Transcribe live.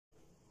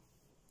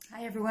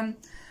Hi everyone,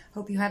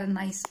 hope you had a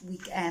nice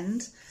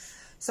weekend.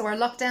 So our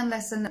lockdown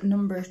lesson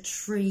number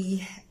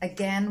 3,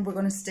 again we're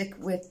going to stick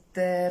with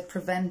the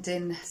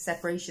preventing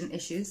separation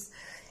issues.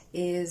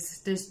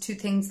 There's 2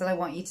 things that I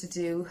want you to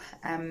do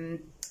to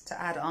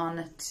add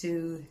on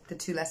to the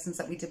 2 lessons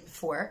that we did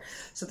before.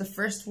 So the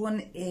first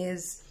one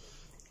is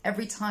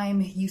every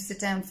time you sit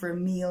down for a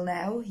meal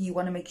now, you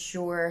want to make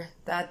sure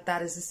that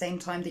that is the same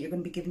time that you're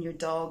going to be giving your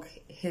dog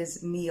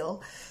his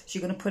meal. So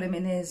you're going to put him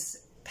in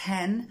his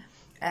pen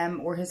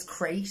or his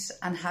crate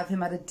and have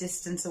him at a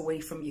distance away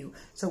from you.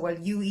 So while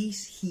you eat,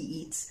 he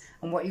eats.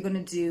 And what you're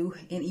going to do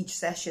in each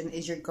session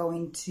is you're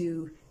going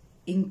to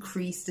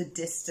increase the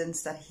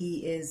distance that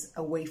he is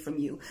away from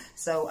you.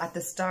 So at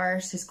the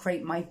start, his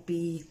crate might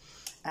be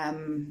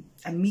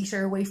a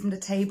meter away from the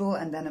table,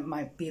 and then it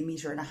might be 1.5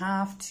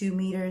 meters, 2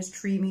 meters,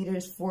 3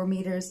 meters, 4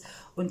 meters,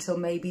 until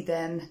maybe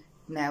then,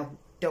 now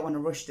don't want to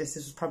rush this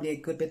is probably a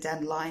good bit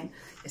down the line,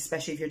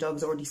 especially if your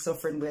dog's already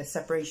suffering with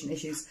separation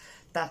issues,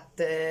 that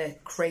the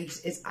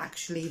crate is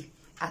actually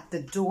at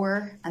the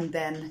door and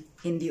then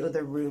in the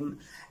other room.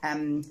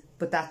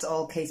 But that's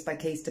all case by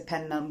case,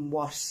 depending on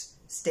what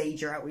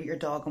stage you're at with your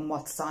dog and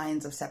what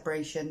signs of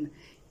separation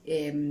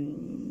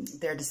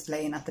they're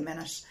displaying at the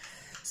minute.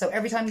 So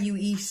every time you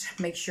eat,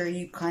 make sure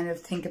you kind of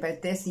think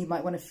about this. You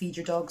might want to feed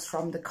your dogs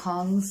from the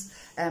Kongs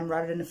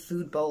rather than a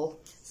food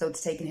bowl, so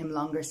it's taking him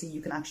longer so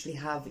you can actually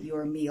have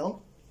your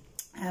meal.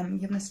 You're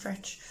going to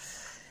stretch.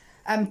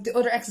 The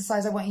other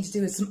exercise I want you to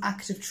do is some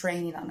active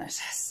training on it.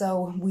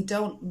 So we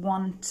don't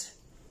want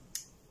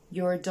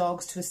your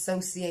dogs to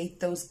associate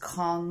those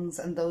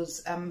Kongs and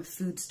those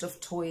food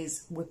stuffed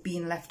toys with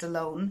being left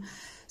alone.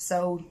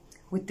 So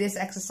with this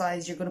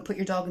exercise, you're going to put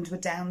your dog into a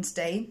down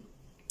stay,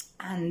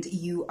 and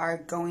you are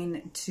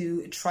going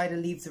to try to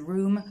leave the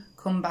room,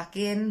 come back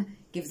in,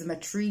 give them a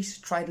treat,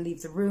 try to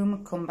leave the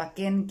room, come back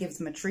in, give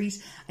them a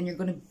treat, and you're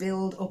going to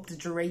build up the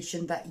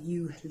duration that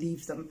you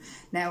leave them.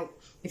 Now,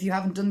 if you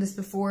haven't done this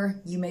before,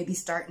 you may be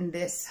starting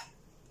this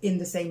in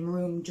the same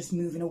room, just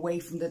moving away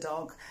from the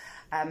dog,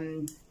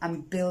 and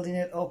building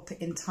it up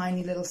in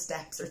tiny little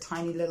steps or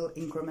tiny little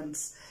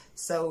increments,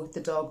 so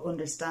the dog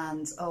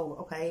understands, oh,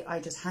 okay,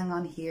 I just hang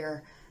on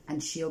here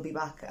and she'll be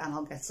back and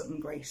I'll get something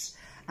great.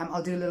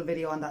 I'll do a little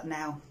video on that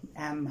now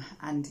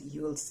and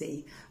you will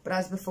see. But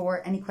as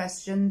before, any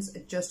questions,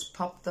 just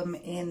pop them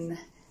in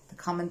the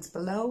comments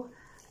below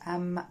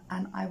and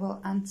I will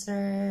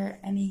answer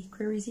any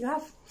queries you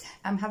have.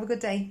 Have a good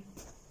day.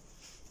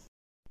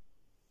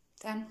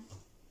 Down.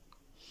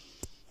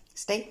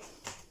 Stay.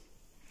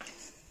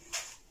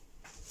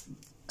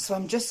 So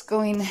I'm just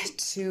going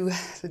to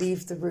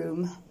leave the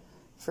room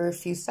for a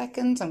few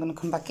seconds. I'm going to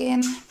come back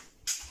in.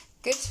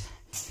 Good.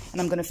 And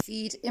I'm going to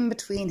feed in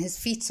between his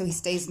feet so he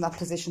stays in that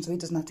position so he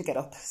doesn't have to get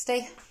up.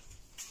 Stay.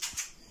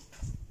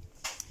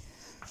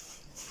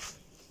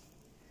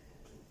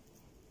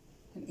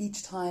 And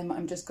each time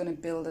I'm just going to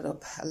build it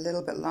up a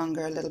little bit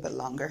longer, a little bit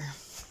longer.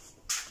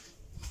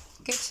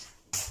 Good.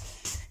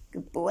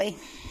 Good boy.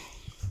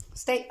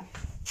 Stay.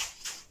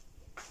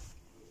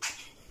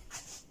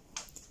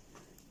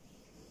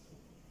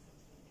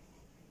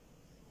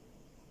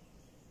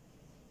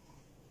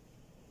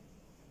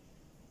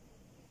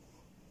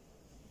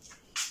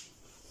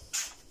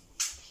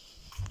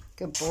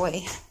 Good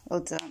boy,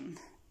 well done.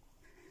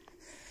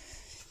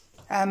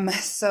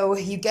 So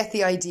you get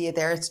the idea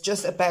there. It's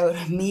just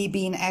about me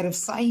being out of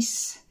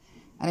sight,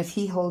 and if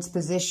he holds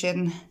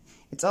position,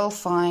 it's all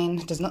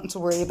fine. There's nothing to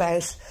worry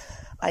about.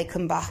 I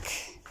come back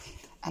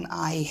and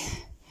I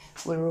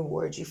will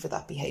reward you for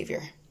that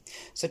behavior.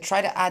 So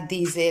try to add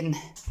these in,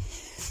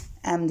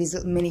 these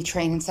little mini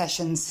training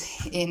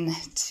sessions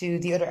into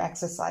the other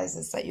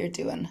exercises that you're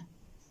doing.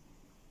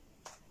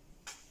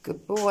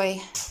 Good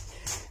boy.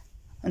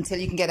 Until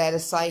you can get out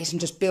of sight and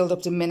just build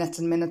up to minutes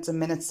and minutes and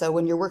minutes. So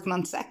when you're working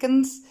on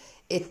seconds,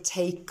 it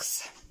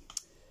takes,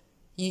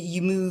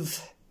 you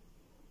move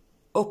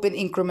up in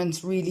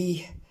increments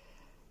really,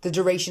 the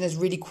duration is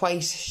really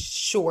quite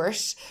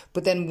short,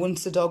 but then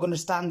once the dog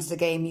understands the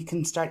game, you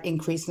can start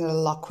increasing it a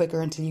lot quicker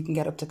until you can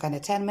get up to kind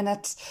of 10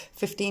 minutes,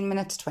 15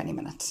 minutes, 20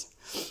 minutes.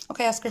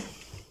 Okay, Oscar.